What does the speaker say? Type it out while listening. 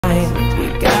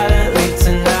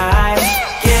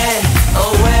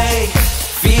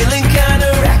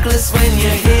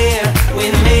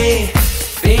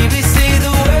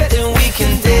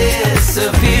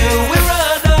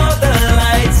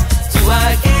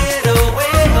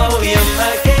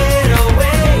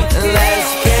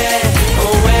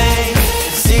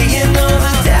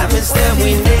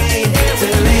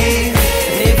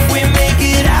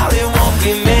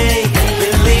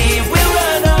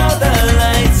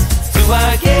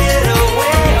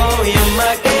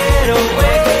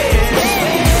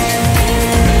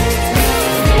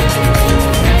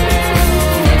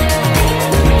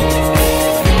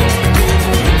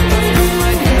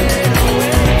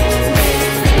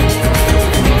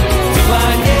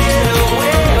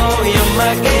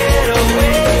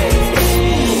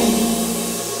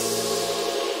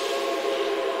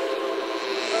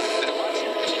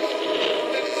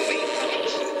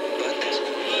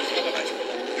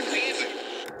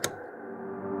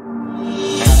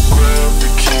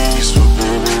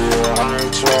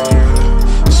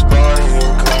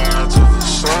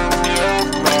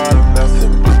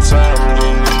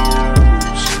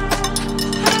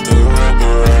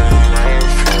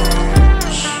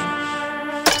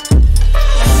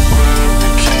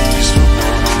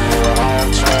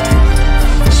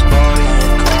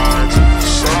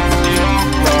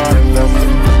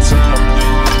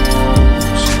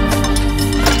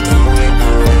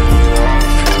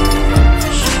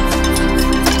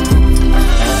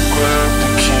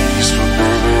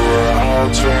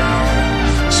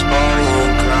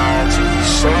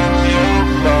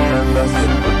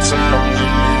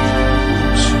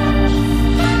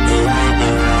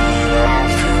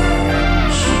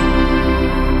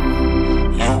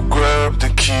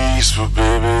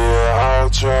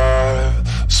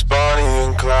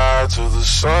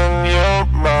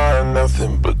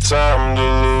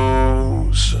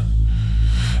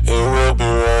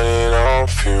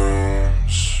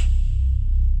fumes.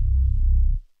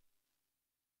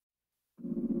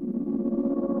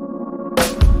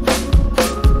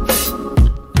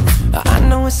 I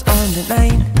know it's on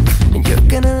tonight, and you're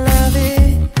gonna love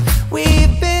it.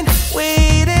 We've been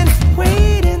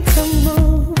waiting to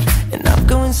move, and I'm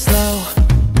going slow.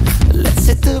 Let's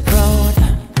hit the road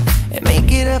and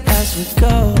make it up as we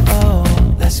go. Oh,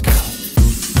 let's go.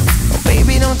 Oh,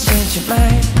 baby, don't change your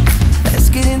mind. Let's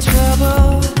get in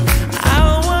trouble. I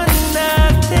want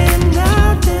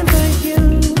nothing but you.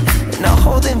 No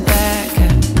holding back.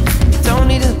 Don't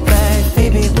need a bag,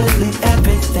 baby. We'll leave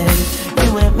everything.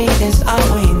 You and me is all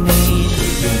we need.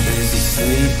 We've been busy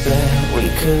sleeping. We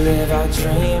could live our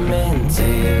dream in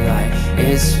daylight.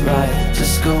 It's right.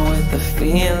 Just go with the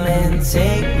feeling.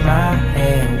 Take my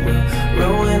hand. We'll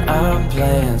ruin our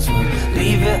plans. We'll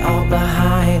leave it all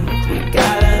behind. We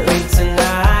gotta leave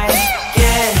tonight.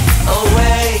 Get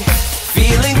away.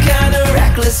 Feeling kinda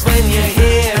reckless when you're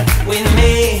here with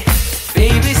me.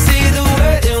 Baby, say the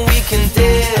word and we can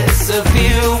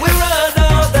disappear. We run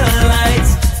all the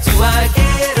lights to our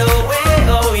getaway.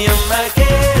 Oh, you're my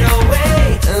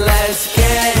getaway. Let's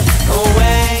get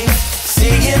away.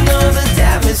 Seeing all the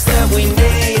damage that we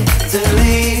need to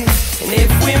leave. And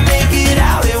if we make it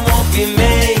out, it won't be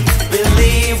make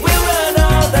believe. We run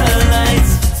all the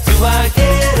lights to our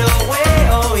getaway.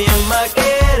 Oh, you're my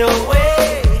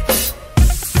getaway.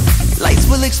 Lights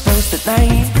will expose the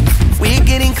night. We're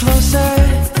getting closer.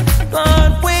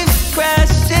 Blonde waves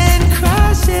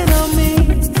crashing on me.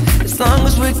 As long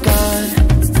as we're gone,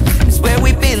 it's where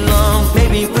we belong.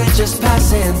 Maybe we're just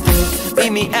passing through.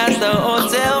 Meet me at the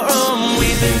hotel room.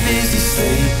 We've been busy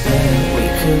sleeping. We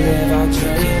could live our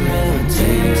dream in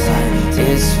daylight.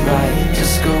 It's right.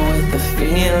 Just go with the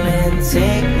feeling.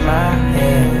 Take my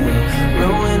hand. We'll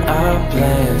ruin our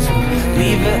plans. We'll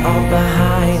leave it all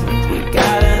behind. We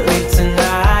gotta leave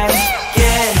tonight.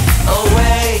 Get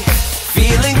away.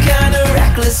 Feeling kinda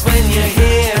reckless when you're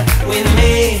here with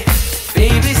me.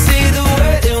 Baby, say the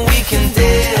word and we can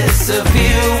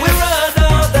disappear. We run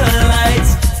all the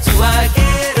lights to our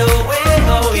getaway.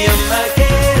 Oh, you're my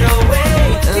getaway.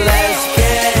 Let's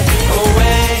get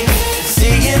away.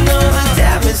 Seeing all the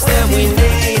damage that we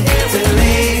need to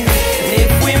leave. And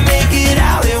if we make it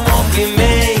out, it won't be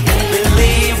make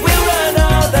believe. We run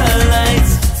all the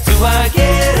lights to our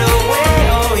getaway.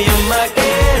 Oh, you're my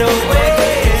getaway.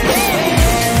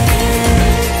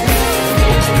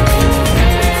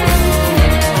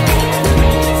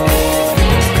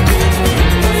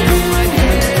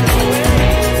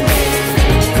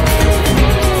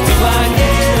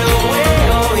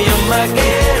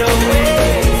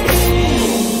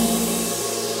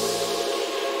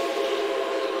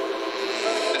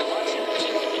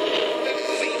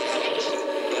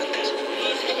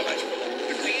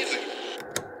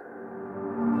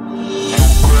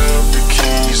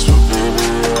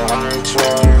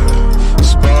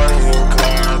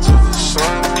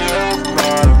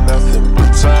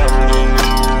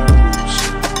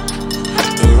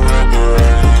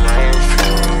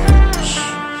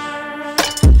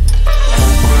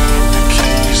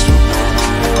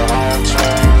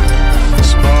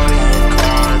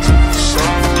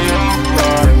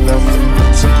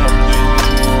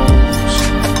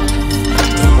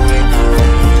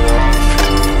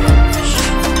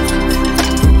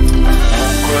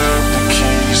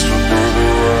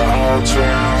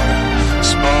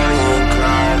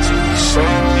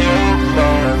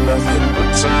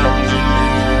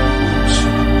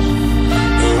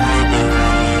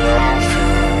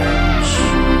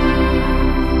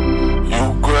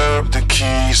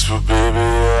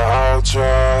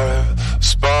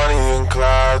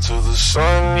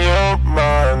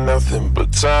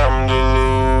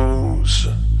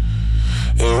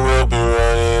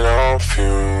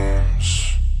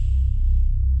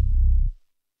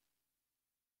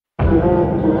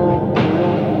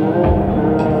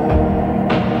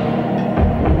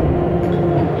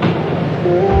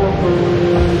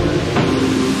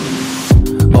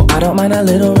 A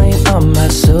little rain on my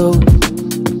suit.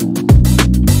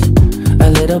 A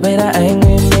little bit of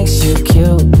anger makes you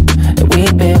cute. And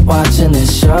we've been watching this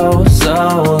show so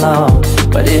long,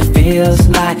 but it feels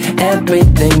like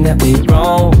everything that we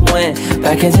wrote went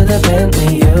back into the pen we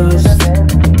used.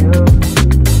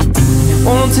 It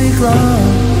won't take long,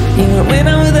 even when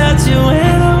I'm without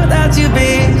you,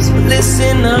 babe. So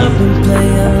listen up and play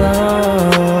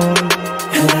along.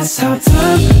 And that's how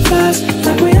time flies,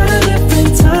 like we on a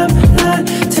different timeline.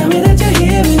 Tell me that you're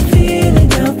here and feeling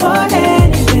down for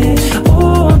anything.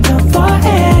 Oh, I'm down for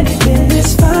anything.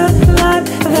 It's fine line,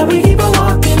 and that we keep on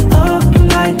walking all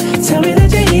night. Tell me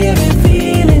that you're here and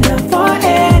feeling down for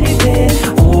anything.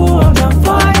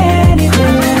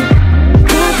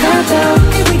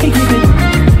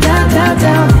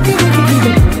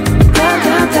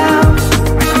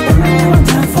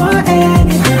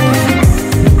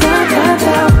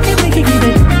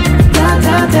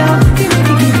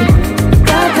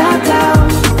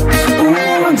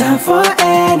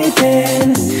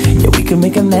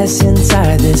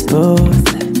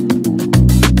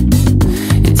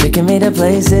 taking me to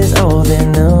places old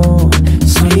and new.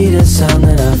 Sweeter sound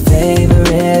than our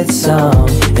favorite song.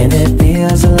 And it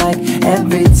feels like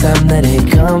every time that it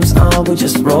comes on, we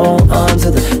just roll on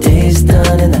till the day's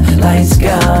done and the lights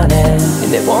gone. And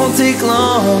it won't take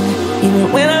long,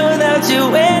 even when I'm without you,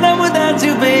 when I'm without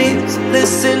you, babe. So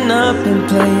listen up and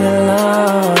play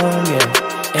along,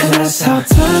 yeah. And that's how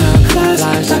time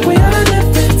flies, like we on a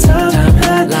different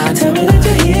timeline. Tell me that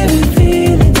you're here and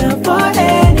feeling down for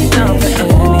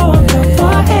anything. Oh, I'm down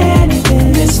for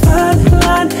anything. It's fine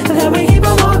line that we keep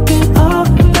on walking all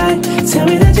night. Tell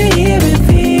me that you're here and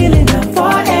feeling down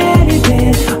for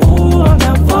anything. Oh, I'm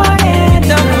down for anything.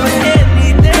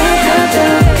 Down,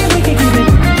 down, and we can keep it.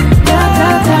 Down,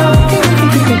 down, down, and we can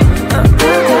keep it. Down,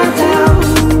 down, down.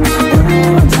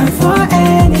 Oh, I'm down for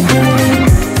anything.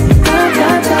 Down,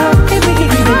 down, down, and we can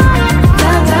keep it.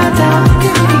 Down, down, down,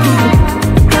 and we can keep it.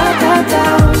 Down, down,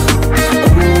 down.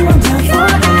 Oh, I'm down for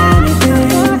anything.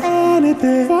 For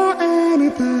anything. For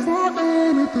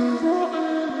anything.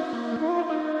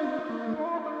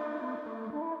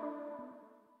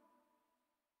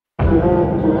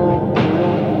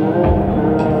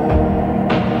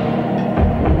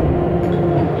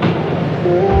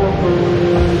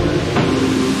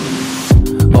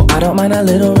 Oh, I don't mind a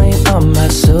little rain on my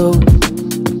suit.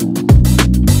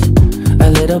 A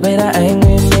little bit of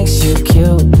angry makes you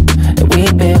cute. And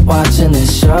we've been watching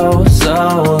this show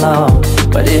so long,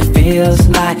 but it feels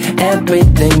like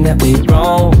everything that we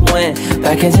wrote went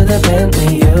back into the pen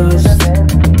we used.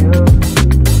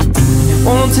 It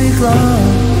won't take long,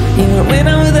 even when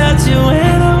I'm without you,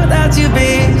 when I'm without you,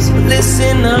 babe. So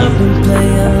listen up and play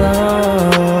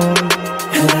along.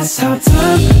 And that's how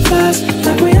time flies,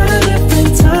 like we on a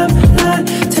different timeline.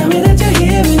 Tell me that you're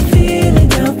here and feeling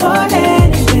down for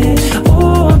anything.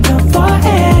 Oh, I'm down for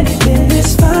anything.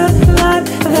 It's fine line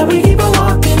that we keep on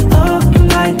walking all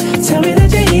night. Tell me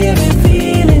that you're here and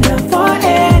feeling down for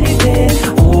anything.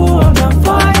 Oh, I'm down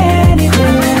for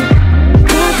anything.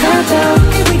 Down, down, down,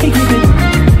 and we can keep it.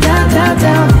 Down, down,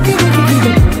 down, and we can keep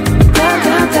it. Down,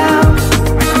 down, down.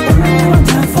 Oh, I'm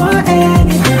down for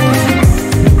anything.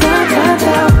 Down, down,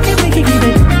 down, and we can keep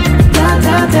it. Down,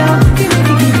 down, down, and we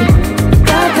can keep it.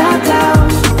 Down, down, down.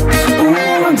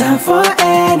 Oh, I'm down for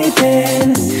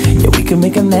anything. Yeah, we can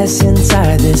make a mess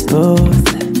inside this booth.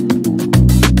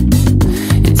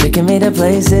 You're taking me to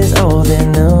places old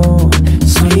and new.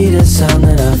 Sweeter sound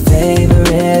than our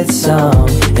favorite song.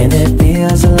 And it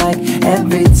feels like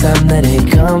every time that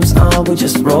it comes on, we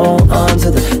just roll on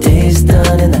till the day's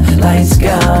done and the lights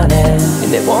gone. And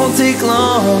it won't take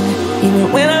long,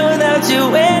 even when I'm without you,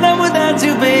 when I'm without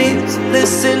you, babe. So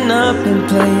listen up and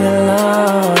play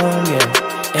along, yeah.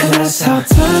 And that's how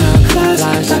time flies,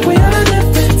 like we on a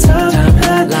different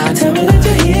timeline. Tell me that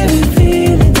you're here and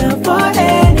feeling down for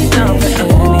anything.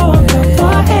 Oh, I'm down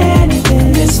for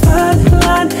anything. It's fine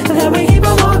line that we keep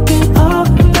on walking all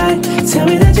night. Tell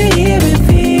me that you're here and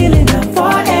feeling down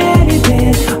for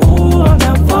anything. Oh, I'm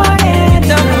down for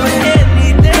anything.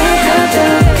 Down,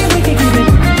 down, and we can keep it.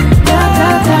 Down,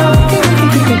 down, down, and we can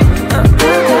keep it. Down,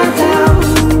 down, down.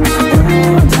 Oh,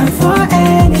 I'm down for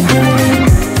anything.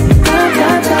 Down,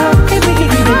 down, down, and we can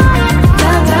keep it.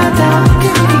 Down, down, down,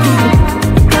 and we can keep it.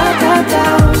 Down, down,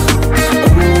 down.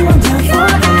 Oh, I'm down for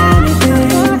anything.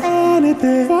 For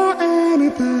anything. For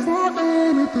anything. For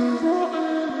anything.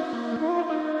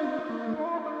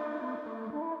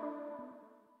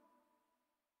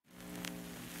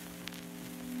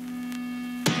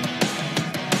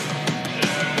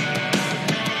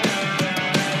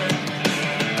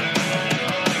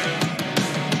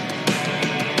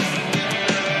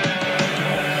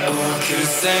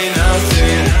 Say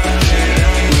nothing.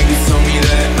 When you told me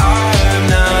that I am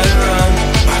not around,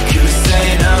 I couldn't say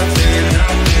nothing.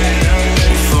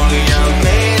 If only I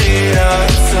made it out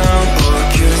of town. Oh, I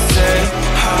couldn't say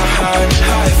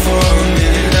hi for a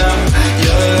minute now.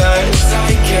 Your lies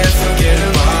I can't forget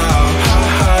about.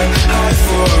 Hi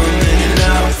for a minute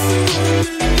now.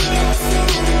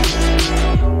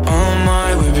 Oh my,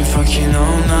 we've been fucking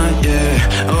all night,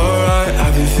 yeah. Alright,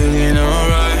 I've been feeling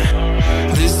alright.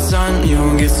 This time you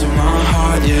won't get to my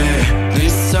heart, yeah.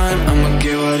 This time I'ma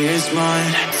get what is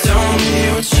mine. Tell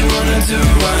me what you wanna do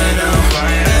right now.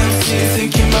 Empty,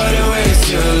 thinking about the ways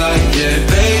you're like, yeah.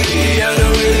 Baby, I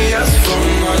don't really ask for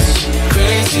much.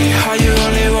 Crazy how you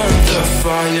only want the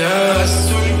fire. I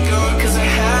swear to God, cause I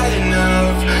had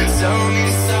enough. Tell me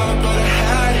to stop, but I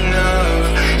had enough.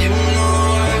 You know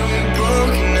why we're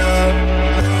broken up.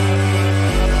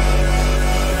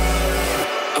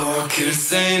 Oh, I couldn't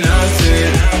say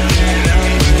nothing.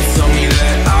 When you told me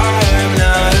that I am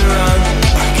not around,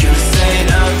 I couldn't say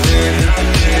nothing.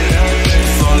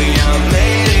 If only I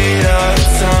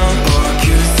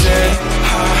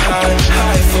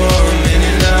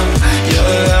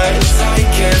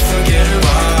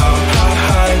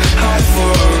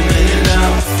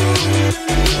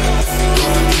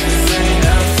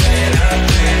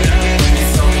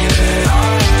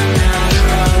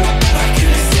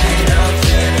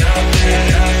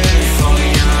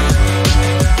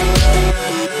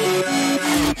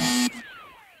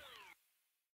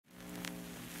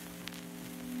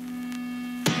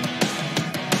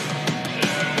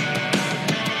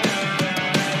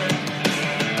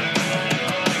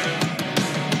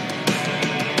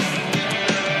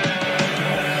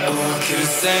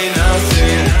say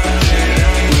nothing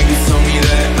when you told me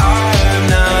that I am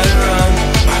not around.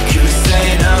 I could've say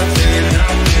nothing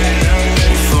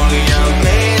if only I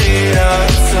made it out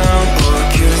of town. Or I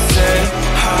could've said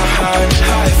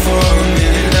hi for a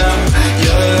minute now.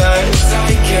 Your lies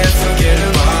I can't forget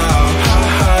about.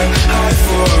 Hi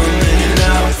for a minute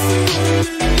now.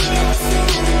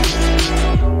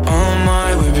 Oh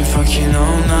my, we've been fucking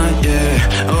all night,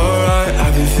 yeah. Alright,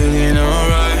 I've been feeling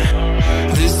alright.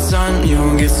 This time you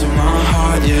won't get to my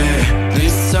heart, yeah.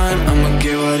 This time I'ma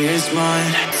get what is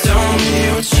mine. Tell me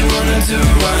what you wanna do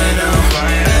right now.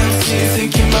 Empty,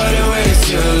 thinking about the ways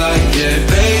you're like, yeah.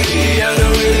 Baby, I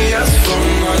don't really ask for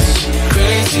much.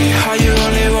 Crazy how you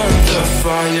only want the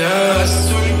fire. I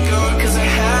swear to God, cause I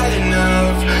had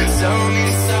enough. Tell me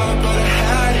to stop, but I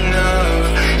had enough.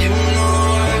 You know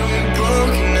why we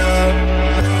broken up.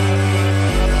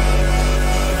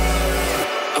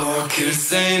 Oh, I could've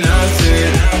say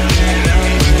nothing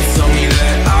when you told me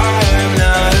that I am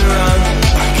not around.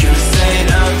 I could've say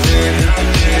nothing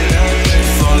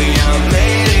if only I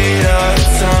made it out of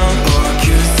town. Or I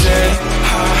could've said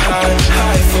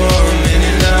hi for a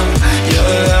minute now.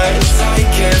 Your lies I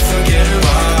can't forget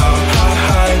about.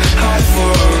 Hi for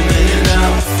a minute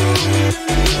now.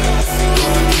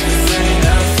 Or I could've say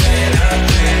nothing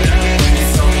when you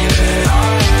told me that I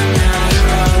am not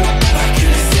around. I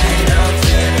could've say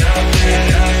nothing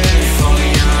if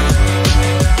only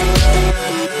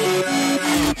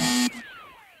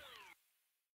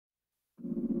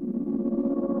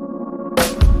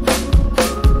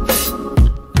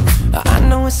I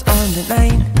know it's on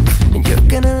tonight, and you're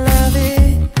gonna love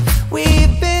it.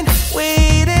 We've been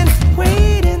waiting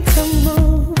to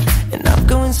move, and I'm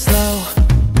going slow.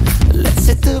 Let's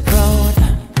hit the road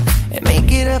and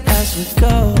make it up as we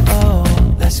go. Oh,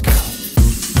 let's go.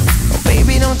 Oh,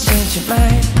 baby, don't change your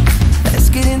mind. Let's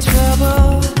get in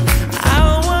trouble.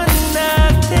 I want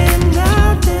nothing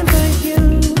but you.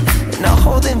 No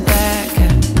holding back.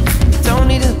 Don't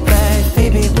need a bag,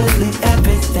 baby. We'll leave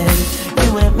everything.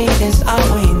 You and me is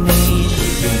all we need.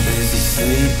 We've been busy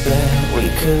sleeping. We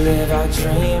could live our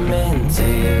dream in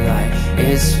daylight.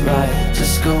 It's right,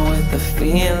 just go with the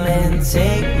feeling.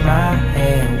 Take my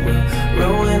hand, we'll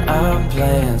ruin our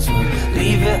plans. We'll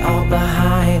leave it all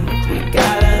behind. We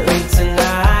gotta leave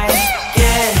tonight.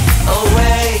 Get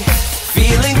away.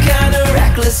 Feeling kinda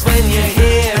reckless when you're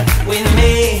here with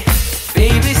me.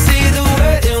 Baby, say the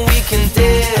word and we can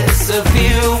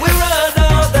disappear. We run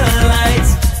all the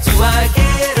lights to our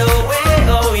getaway.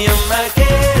 Oh, you're my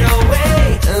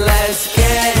getaway. Let's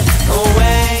get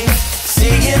away.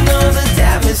 Seeing all the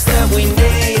damage that we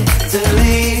need to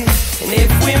leave. And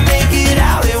if we make it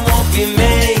out, it won't be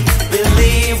make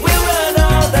believe. We run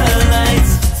all the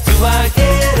lights to our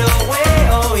getaway.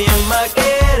 Oh, you're my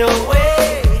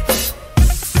getaway.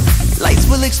 Lights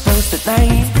will expose the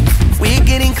night. We're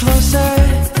getting closer.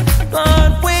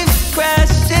 Blonde waves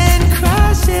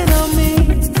crashing on me.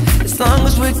 As long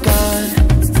as we're gone,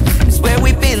 it's where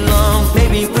we belong.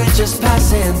 Maybe we're just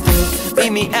passing through.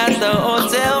 Meet me at the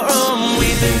hotel room.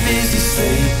 We've been busy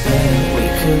sleeping. We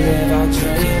could live our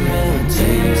dream in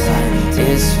daylight.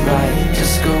 It's right,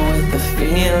 just go with the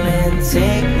feeling.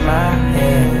 Take my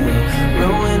hand, we'll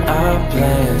ruin our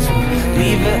plans. We'll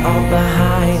leave it all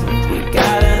behind. We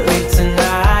gotta leave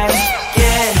tonight.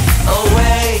 Get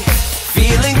away.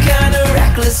 Feeling kinda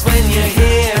reckless when you're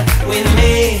here with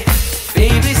me.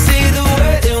 Baby, say the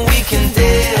word and we can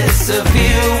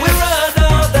disappear. We run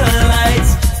all the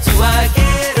lights to our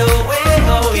getaway.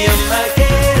 Oh, you're my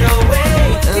getaway.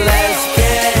 Let's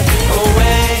get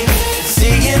away.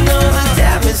 Seeing all the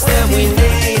damage that we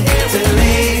need to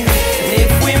leave. And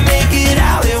if we make it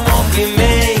out, it won't be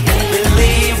make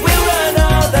believe. We run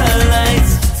all the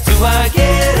lights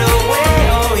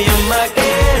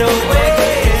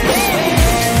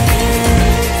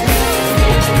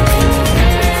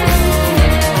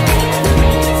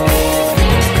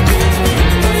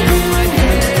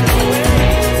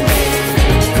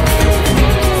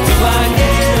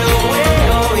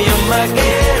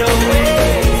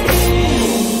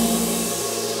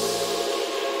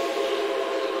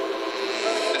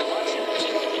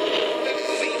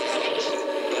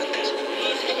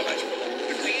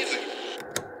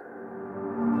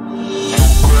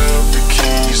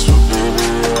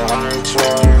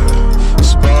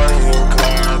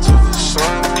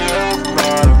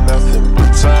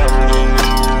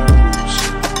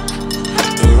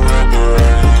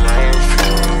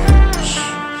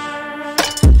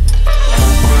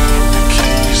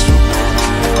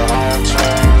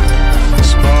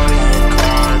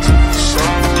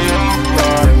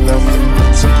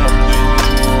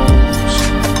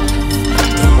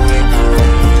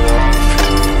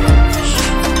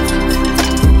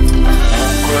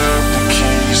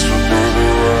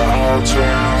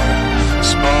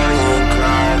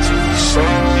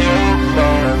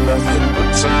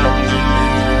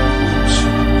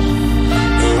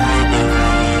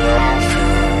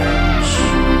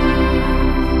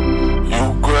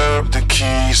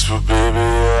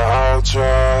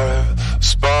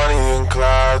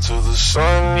the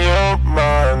sun, you're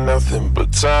mine, nothing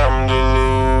but time to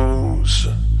lose.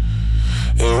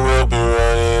 And we'll be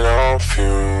running on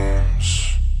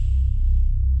fumes.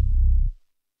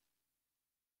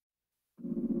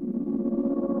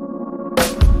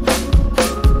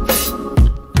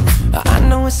 I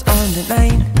know it's on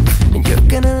tonight, and you're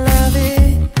gonna love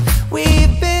it.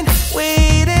 We've been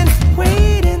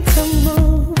waiting to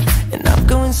move, and I'm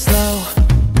going slow.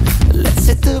 Let's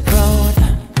hit the road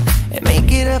and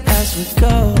make it up as we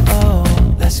go.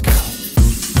 Oh, let's go.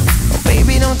 Oh,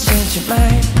 baby, don't change your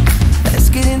mind. Let's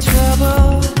get in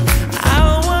trouble. I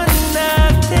want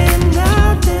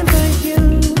nothing but you.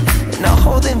 No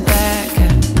holding back.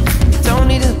 Don't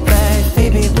need a bag,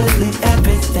 baby. We'll leave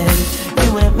everything.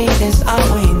 You and me is all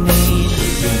we need.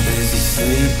 We've been busy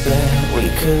sleeping. We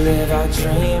could live our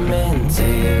dream in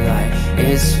daylight.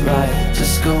 It's right.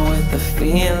 Just go with the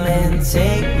feeling.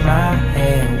 Take my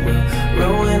hand. We'll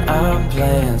ruin our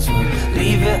plans. We'll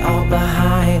leave it all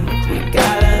behind. We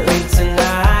gotta leave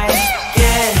tonight.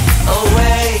 Get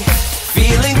away.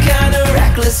 Feeling kinda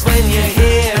reckless when you're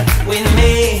here with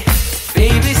me.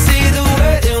 Baby, say the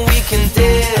word and we can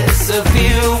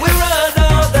disappear. We run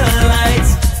all the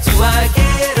lights to our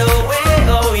getaway.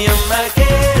 Oh, you're my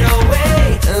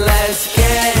getaway. Let's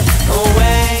get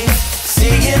away.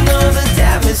 Seeing all the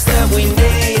damage that we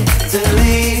need to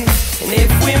leave. And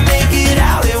if we make it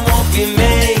out, it won't be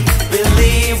make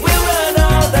believe. We run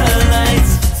all the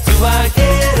lights to our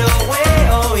getaway.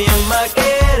 Oh, you're my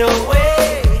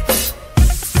getaway.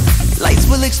 Lights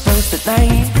will expose the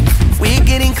night. We're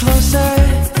getting closer.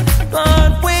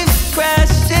 Blood waves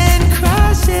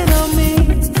crashing on me.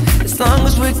 As long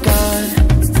as we're gone,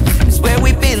 it's where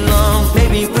we belong.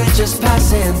 Maybe we're just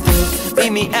passing through.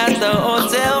 Meet me at the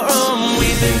hotel room.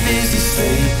 We've been busy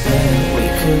sleeping. We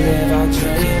could live our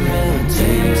dream in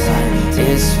daylight.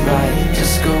 It's right,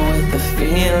 just go with the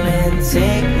feeling.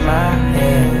 Take my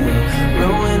hand, we'll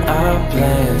ruin our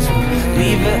plans. We'll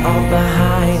leave it all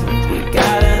behind. We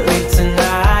gotta leave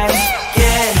tonight.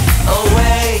 Get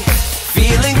away.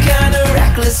 Feeling kinda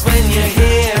reckless when you're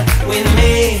here with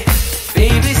me.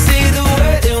 Baby, say the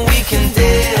word and we can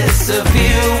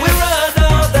disappear. We run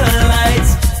all the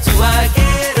lights to our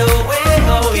getaway.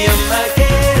 Oh, you're my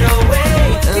getaway.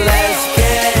 Let's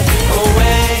get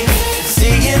away.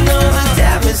 Seeing all the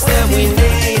damage that we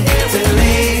need to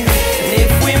leave. And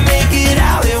if we make it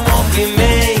out, it won't be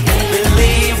make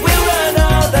believe. We run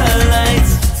all the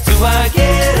lights to our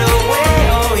getaway.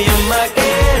 Oh, you're my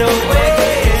getaway.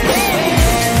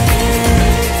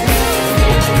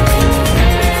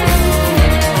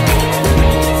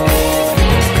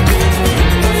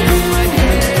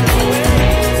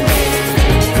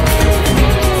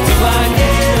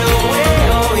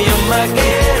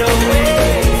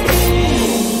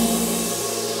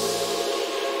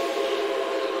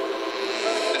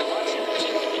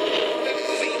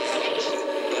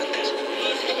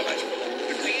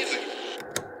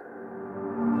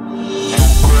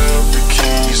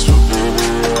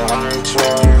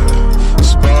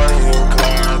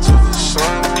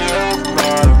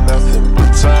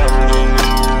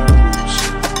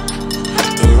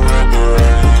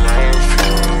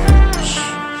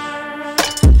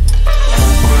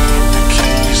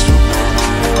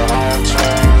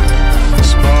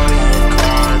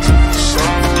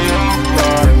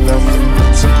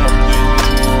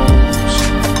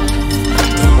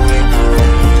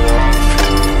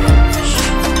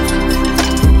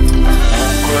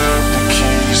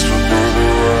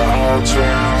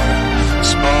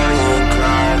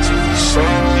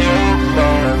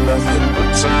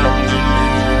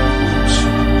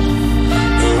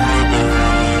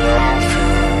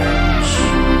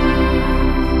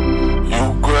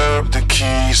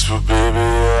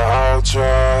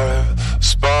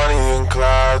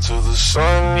 To the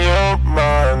sun, you're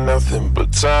mine, nothing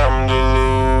but time to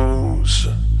lose.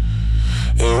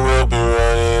 And we'll be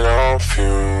running on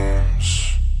fumes.